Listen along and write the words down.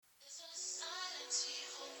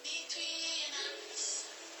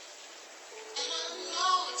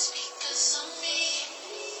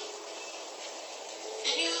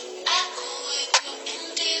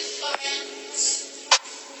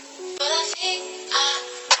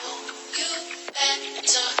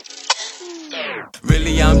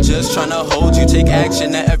just tryna hold you. Take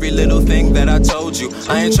action at every little thing that I told you.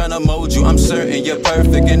 I ain't tryna mold you, I'm certain you're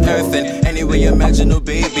perfect and earthen. Any way imaginable,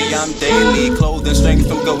 baby, I'm daily. Clothing strength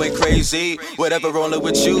from going crazy. Whatever rolling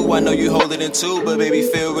with you, I know you hold it in two. But baby,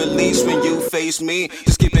 feel release when you face me.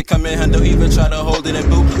 Just keep it coming, hun, don't even try to hold it in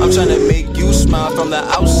boo. I'm tryna make you smile from the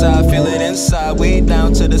outside. Feel it inside, way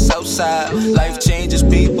down to the south side. Life changes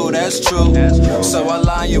people, that's true. So I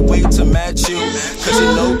lie and wait to match you. Cause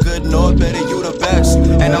you're no good nor better, you the best.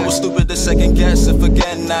 And I was stupid to second guess. If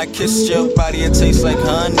again I kissed your body, it tastes like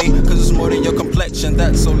honey. Cause it's more than your complexion,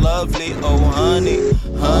 that's so lovely. Oh honey,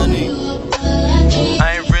 honey,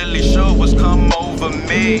 I ain't really sure what's come over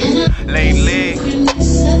me lately.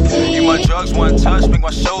 You my drugs, one touch, make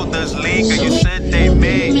my shoulders lean. Girl, you said they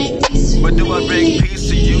me, but do I bring peace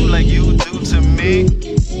to you like you do to me?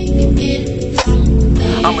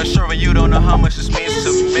 I'm assuring you don't know how much this means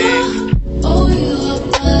to me.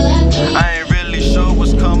 I ain't really sure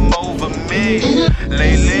what's come over me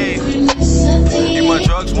lately. You my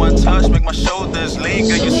drugs, one touch, make my shoulders lean.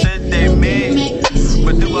 Girl, you said they me,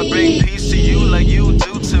 but do I bring peace to you like you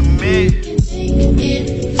do to me?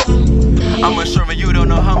 I'm assuring you don't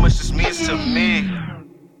know how much this means to me.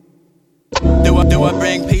 Do I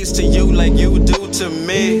bring peace to you like you do to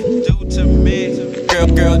me? Do to me.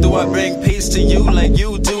 Girl, do I bring peace to you like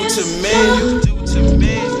you do to me? Do to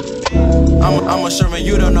me. I'm assuring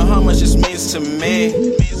you don't know how much this means to me.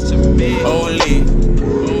 Only,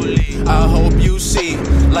 I hope you see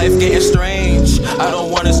life getting strange. I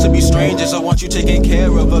don't want us to be strangers. I want you taken care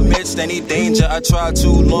of amidst any danger. I tried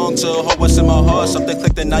too long to hold what's in my heart. Something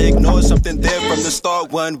clicked and I ignored something there from the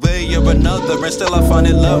start. One way or another, and still I find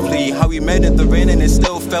it lovely how we met in the rain and it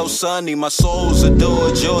still felt sunny. My soul's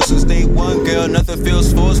adored yours since day one, girl. Nothing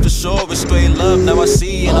feels forced for sure. It's straight love. Now I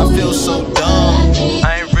see and I feel so dumb.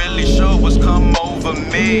 I ain't really sure what's come over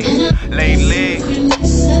me lately.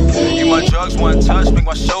 You my drugs, one touch, make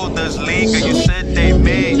my shoulders lean. Girl, you said they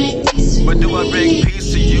me, but do I bring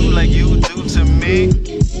peace to you like you do to me?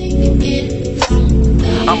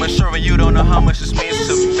 I'm assuring you don't know how much this means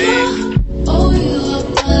to me.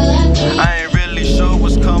 I ain't really sure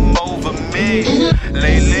what's come over me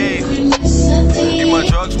lately. You my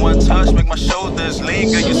drugs, one touch, make my shoulders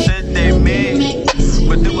lean. Girl, you said they me,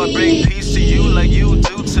 but do I bring peace to you like you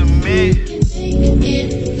do to me?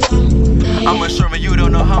 I'm assuring you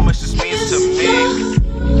don't know how much this means to me.